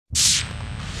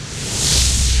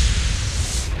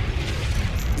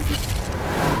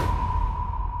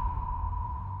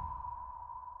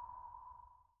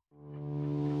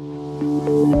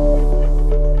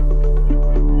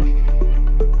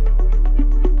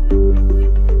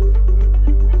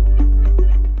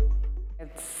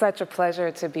such a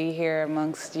pleasure to be here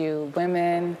amongst you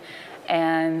women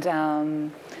and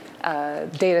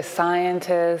data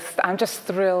scientists. I'm just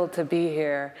thrilled to be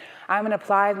here. I'm an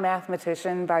applied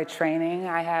mathematician by training.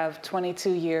 I have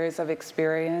 22 years of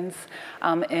experience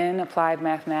in applied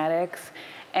mathematics.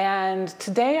 And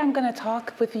today I'm going to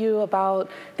talk with you about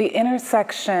the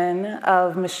intersection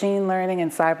of machine learning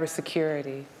and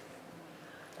cybersecurity.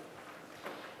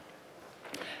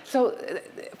 So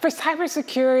for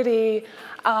cybersecurity,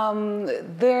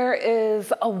 there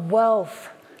is a wealth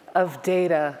of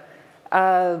data.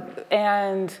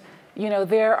 And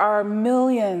there are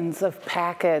millions of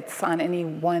packets on any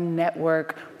one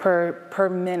network per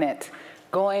minute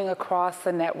going across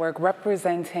the network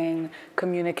representing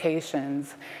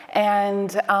communications.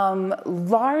 And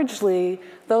largely,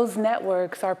 those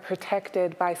networks are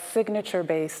protected by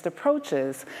signature-based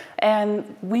approaches.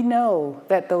 And we know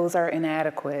that those are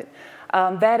inadequate.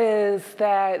 That is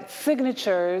that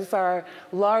signatures are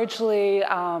largely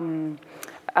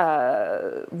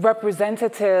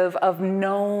representative of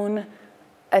known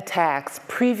attacks,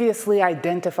 previously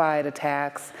identified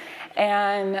attacks.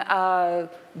 And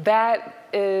that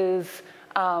is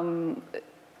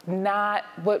not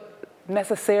what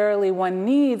necessarily one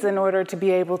needs in order to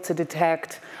be able to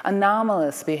detect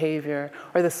anomalous behavior,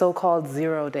 or the so-called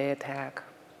zero-day attack.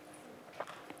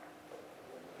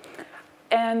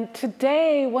 And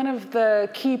today, one of the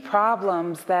key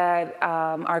problems that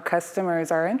our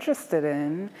customers are interested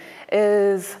in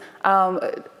is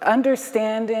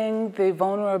understanding the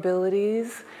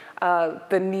vulnerabilities,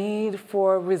 the need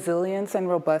for resilience and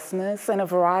robustness in a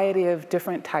variety of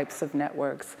different types of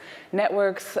networks.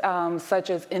 Networks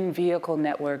such as in-vehicle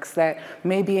networks that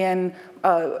may be in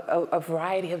a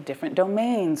variety of different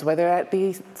domains, whether that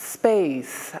be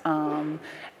space,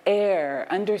 air,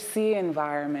 undersea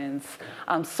environments,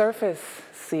 surface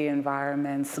sea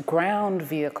environments, ground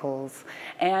vehicles,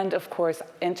 and of course,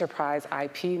 enterprise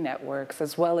IP networks,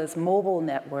 as well as mobile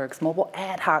networks, mobile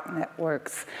ad hoc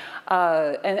networks.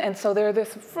 And so there are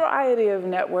this variety of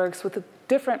networks with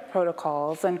different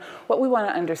protocols. And what we want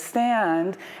to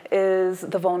understand is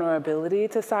the vulnerability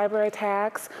to cyber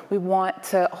attacks. We want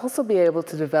to also be able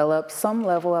to develop some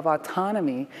level of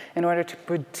autonomy in order to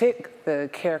predict the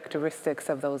characteristics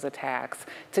of those attacks,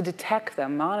 to detect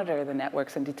them, monitor the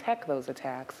networks and detect those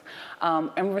attacks,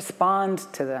 and respond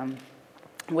to them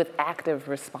with active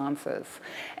responses.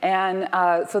 And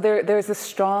so there's a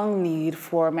strong need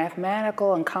for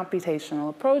mathematical and computational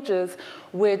approaches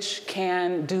which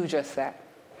can do just that.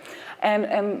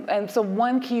 And so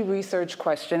one key research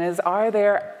question is, are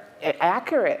there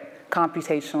accurate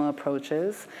computational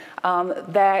approaches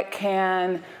that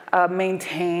can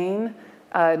maintain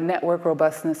network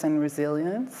robustness and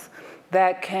resilience,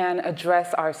 that can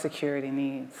address our security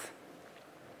needs?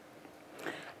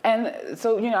 And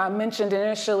so, I mentioned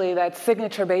initially that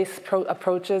signature-based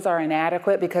approaches are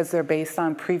inadequate because they're based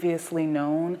on previously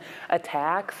known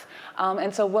attacks.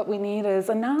 And so what we need is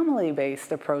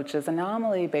anomaly-based approaches,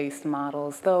 anomaly-based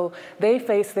models, though they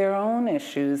face their own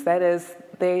issues. That is,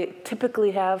 they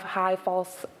typically have high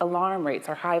false alarm rates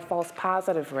or high false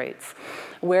positive rates,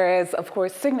 whereas, of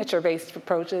course, signature-based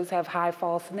approaches have high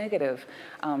false negative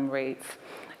rates.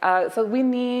 So we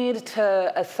need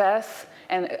to assess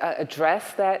and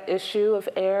address that issue of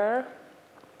error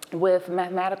with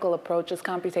mathematical approaches,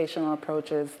 computational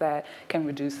approaches that can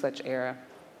reduce such error.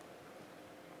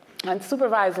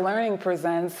 Unsupervised learning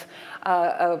presents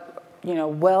a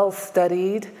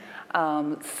well-studied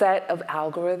set of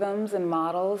algorithms and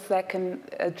models that can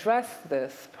address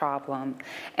this problem.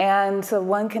 And so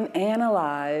one can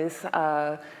analyze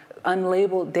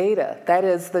unlabeled data. That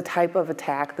is the type of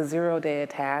attack, the zero-day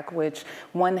attack, which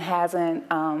one hasn't,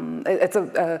 it's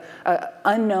a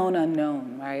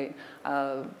unknown, right?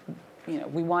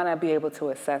 We want to be able to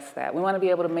assess that. We want to be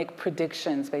able to make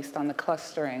predictions based on the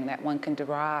clustering that one can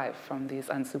derive from these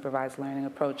unsupervised learning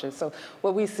approaches. So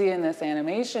what we see in this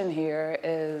animation here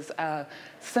is a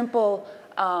simple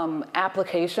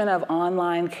application of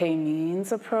online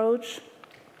k-means approach,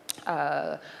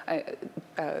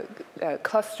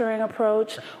 clustering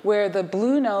approach, where the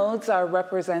blue nodes are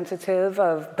representative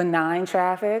of benign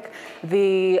traffic.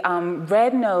 The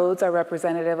red nodes are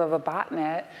representative of a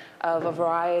botnet of a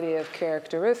variety of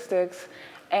characteristics.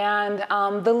 And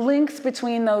the links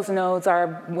between those nodes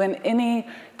are when any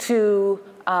two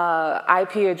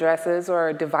IP addresses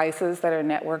or devices that are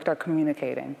networked are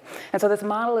communicating. And so this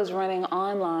model is running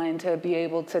online to be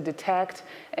able to detect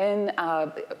in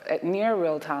at near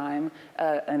real time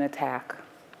an attack.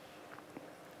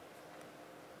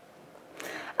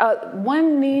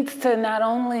 one needs to not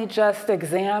only just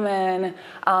examine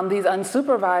these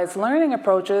unsupervised learning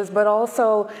approaches, but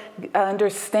also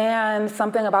understand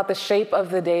something about the shape of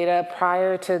the data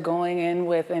prior to going in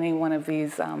with any one of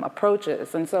these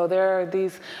approaches. And so there are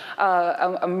these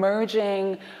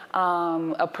emerging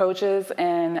approaches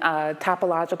in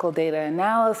topological data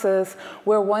analysis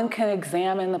where one can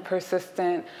examine the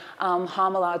persistent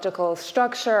homological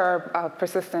structure or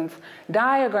persistence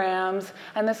diagrams.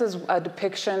 And this is a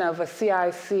depiction of a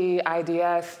CIC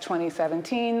IDS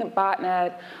 2017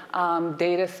 botnet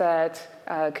dataset,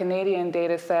 Canadian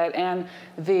dataset, and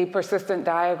the persistent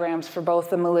diagrams for both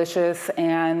the malicious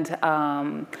and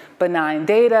benign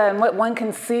data. And what one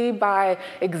can see by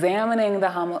examining the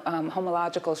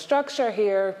homological structure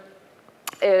here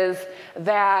is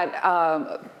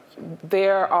that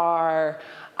there are,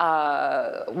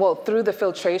 well, through the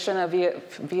filtration of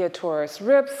via torus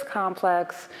RIPS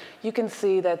complex, you can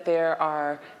see that there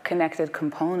are connected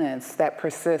components that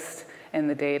persist in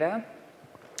the data.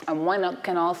 One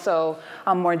can also,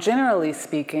 more generally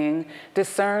speaking,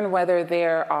 discern whether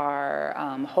there are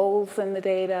holes in the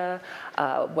data,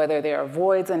 whether there are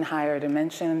voids in higher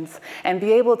dimensions, and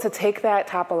be able to take that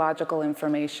topological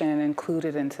information and include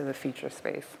it into the feature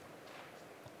space.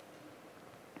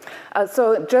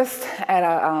 So just at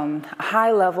a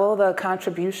high level, the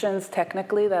contributions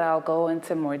technically that I'll go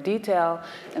into more detail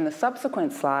in the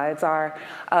subsequent slides are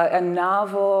a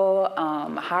novel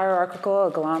hierarchical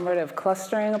agglomerative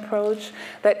clustering approach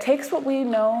that takes what we've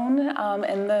known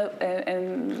in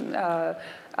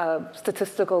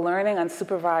statistical learning,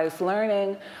 unsupervised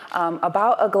learning,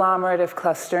 about agglomerative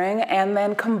clustering, and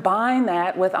then combine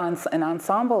that with an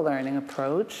ensemble learning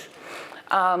approach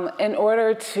in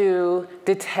order to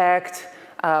detect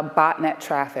botnet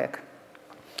traffic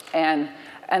and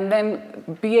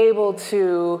then be able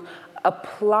to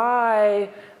apply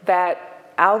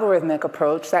that algorithmic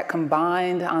approach, that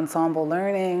combined ensemble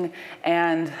learning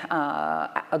and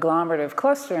agglomerative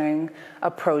clustering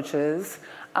approaches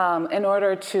in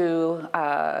order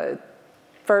to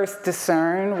first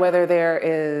discern whether there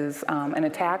is an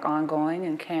attack ongoing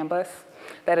in CAN bus,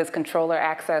 that is controller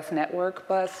access network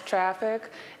bus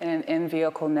traffic in an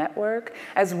in-vehicle network,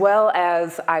 as well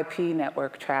as IP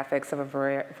network traffics of a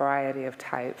variety of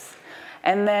types.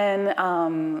 And then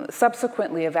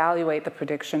subsequently evaluate the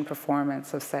prediction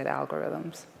performance of said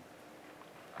algorithms.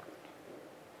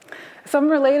 Some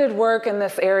related work in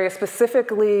this area,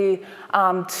 specifically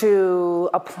to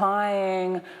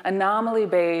applying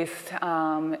anomaly-based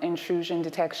intrusion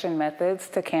detection methods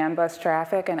to CAN bus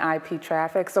traffic and IP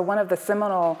traffic. So one of the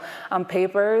seminal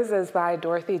papers is by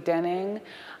Dorothy Denning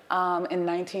in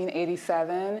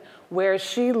 1987, where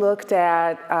she looked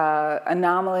at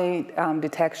anomaly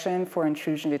detection for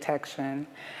intrusion detection.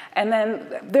 And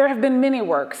then there have been many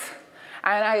works,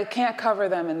 and I can't cover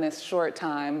them in this short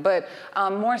time, but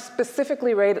more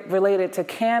specifically related to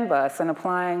CAN bus and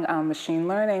applying machine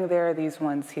learning, there are these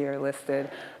ones here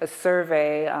listed. A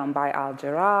survey by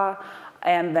Al-Jarrah,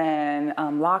 and then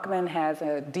Lockman has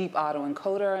a deep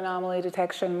autoencoder anomaly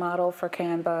detection model for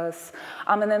CAN bus.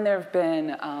 And then there have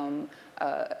been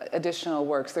additional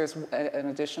works. There's an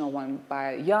additional one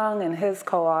by Young and his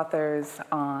co-authors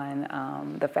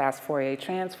on the fast Fourier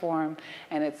transform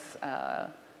and its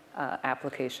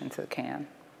application to CAN.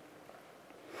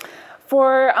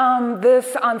 For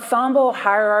this ensemble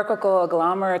hierarchical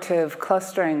agglomerative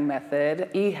clustering method,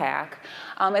 E-HAC,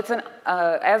 it's an,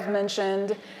 as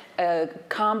mentioned, a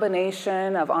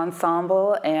combination of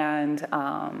ensemble and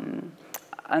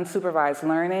unsupervised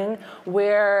learning,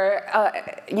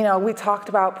 where we talked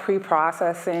about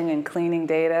pre-processing and cleaning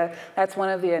data. That's one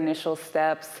of the initial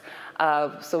steps.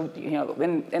 So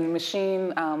in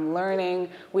machine learning,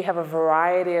 we have a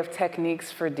variety of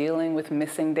techniques for dealing with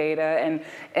missing data. And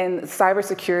in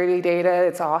cybersecurity data,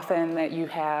 it's often that you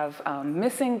have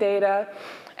missing data.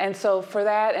 And so for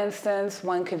that instance,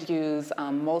 one could use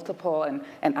multiple,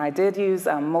 and I did use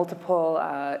multiple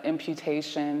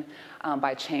imputation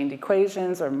by chained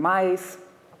equations or mice.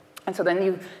 And so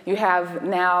then you have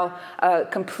now a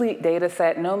complete data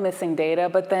set, no missing data,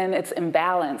 but then it's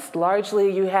imbalanced.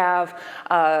 Largely you have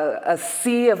a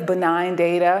sea of benign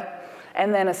data,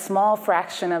 and then a small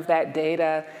fraction of that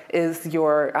data is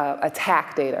your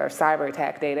attack data or cyber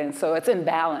attack data. And so it's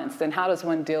imbalanced. And how does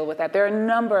one deal with that? There are a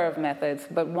number of methods,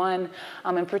 but one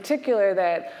in particular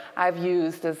that I've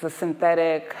used is the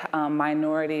synthetic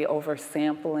minority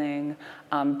oversampling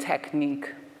technique,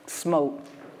 SMOTE.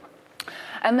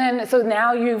 And then, so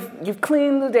now you've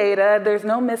cleaned the data, there's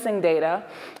no missing data,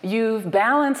 you've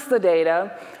balanced the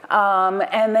data,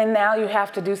 and then now you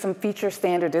have to do some feature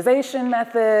standardization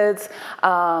methods,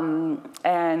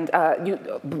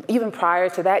 even prior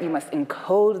to that, you must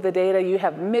encode the data. You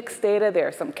have mixed data. There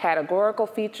are some categorical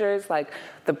features like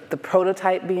the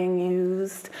prototype being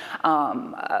used.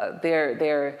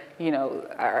 There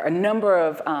are a number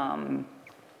of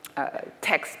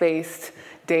text-based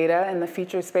data in the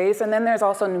feature space, and then there's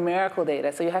also numerical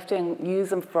data. So you have to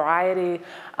use a variety,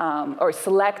 or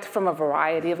select from a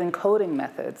variety of encoding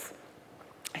methods.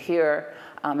 Here,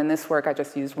 in this work, I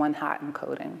just used one hot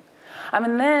encoding.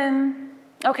 And then,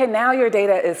 okay, now your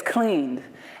data is cleaned,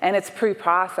 and it's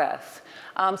pre-processed.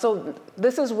 So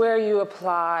this is where you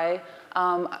apply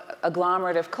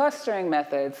agglomerative clustering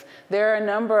methods. There are a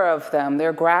number of them. There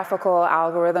are graphical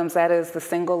algorithms, that is the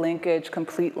single linkage,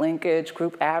 complete linkage,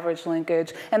 group average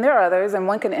linkage, and there are others, and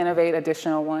one can innovate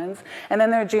additional ones. And then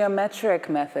there are geometric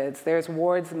methods. There's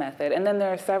Ward's method, and then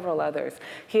there are several others.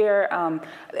 Here,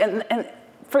 and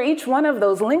for each one of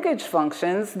those linkage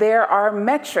functions, there are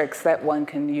metrics that one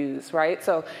can use, right?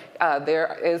 So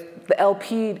there is the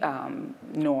LP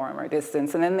norm or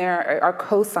distance, and then there are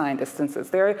cosine distances.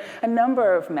 There are a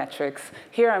number of metrics.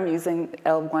 Here I'm using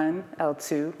L1,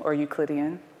 L2, or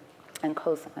Euclidean, and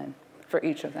cosine for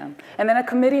each of them. And then a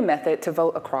committee method to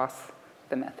vote across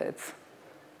the methods.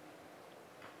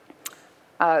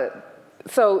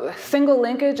 So single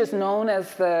linkage is known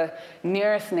as the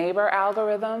nearest neighbor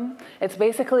algorithm. It's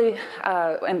basically,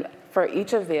 and for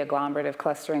each of the agglomerative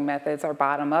clustering methods are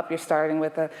bottom up. You're starting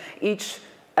with each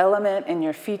element in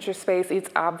your feature space. Each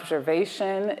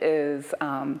observation is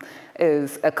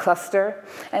a cluster.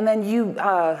 And then you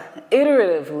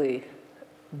iteratively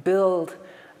build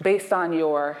based on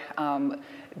your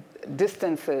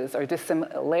distances or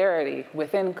dissimilarity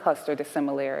within cluster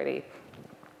dissimilarity.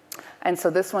 And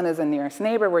so this one is a nearest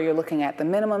neighbor where you're looking at the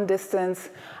minimum distance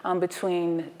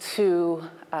between two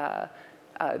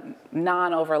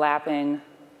non-overlapping,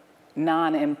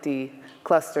 non-empty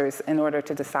clusters in order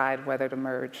to decide whether to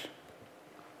merge.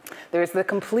 There's the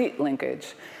complete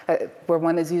linkage where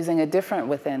one is using a different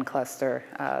within cluster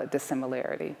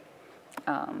dissimilarity.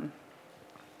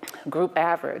 Group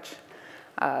average,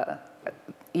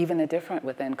 even a different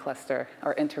within cluster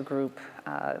or intergroup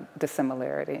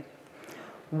dissimilarity.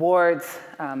 Ward's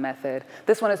method.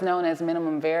 This one is known as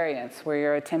minimum variance, where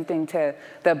you're attempting to,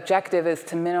 the objective is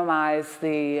to minimize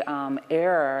the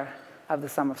error of the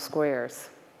sum of squares.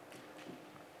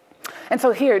 And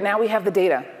so here, now we have the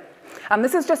data.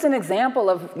 This is just an example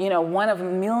of, one of a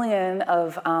million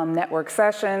of network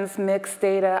sessions, mixed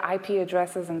data, IP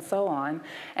addresses, and so on.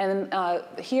 And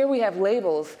here we have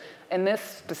labels in this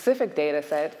specific data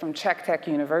set from Czech Tech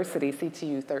University,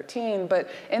 CTU 13, but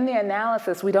in the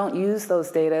analysis, we don't use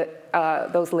those data,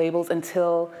 those labels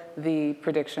until the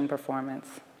prediction performance.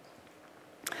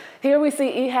 Here we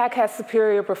see Ehack has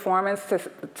superior performance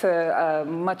to a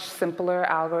much simpler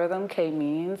algorithm,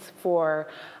 k-means, for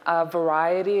a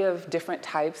variety of different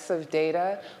types of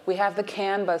data. We have the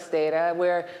CAN bus data,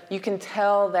 where you can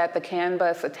tell that the CAN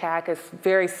bus attack is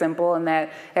very simple and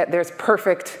that there's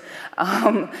perfect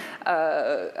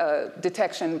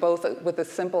detection both with the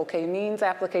simple k-means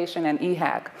application and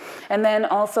Ehack. And then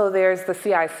also there's the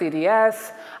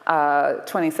CI/CDS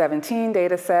 2017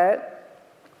 data set,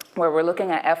 where we're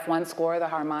looking at F1 score, the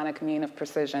harmonic mean of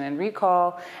precision and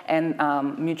recall, and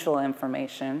mutual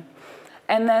information.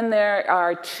 And then there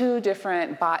are two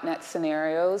different botnet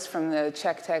scenarios from the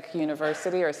Czech Tech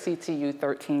University, or CTU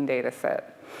 13 data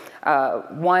set.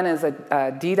 One is a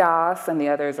DDoS, and the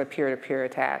other is a peer-to-peer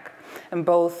attack, and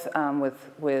both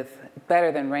with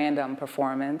better than random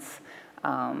performance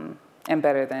and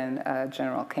better than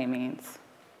general k-means.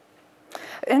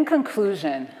 In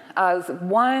conclusion,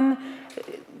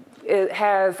 it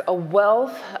has a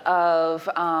wealth of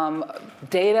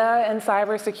data in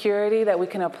cybersecurity that we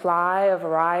can apply a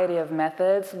variety of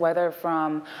methods, whether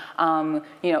from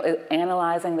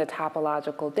analyzing the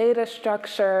topological data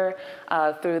structure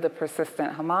through the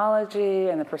persistent homology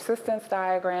and the persistence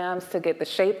diagrams to get the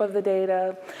shape of the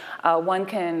data. One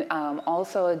can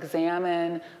also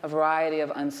examine a variety of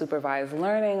unsupervised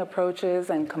learning approaches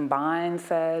and combine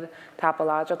said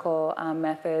topological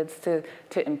methods to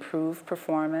improve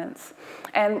performance.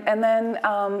 And then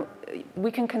we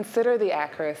can consider the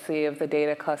accuracy of the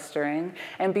data clustering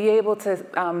and be able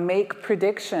to make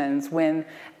predictions when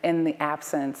in the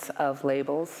absence of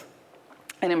labels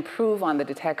and improve on the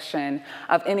detection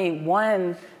of any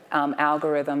one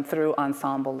algorithm through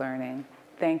ensemble learning.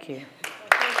 Thank you.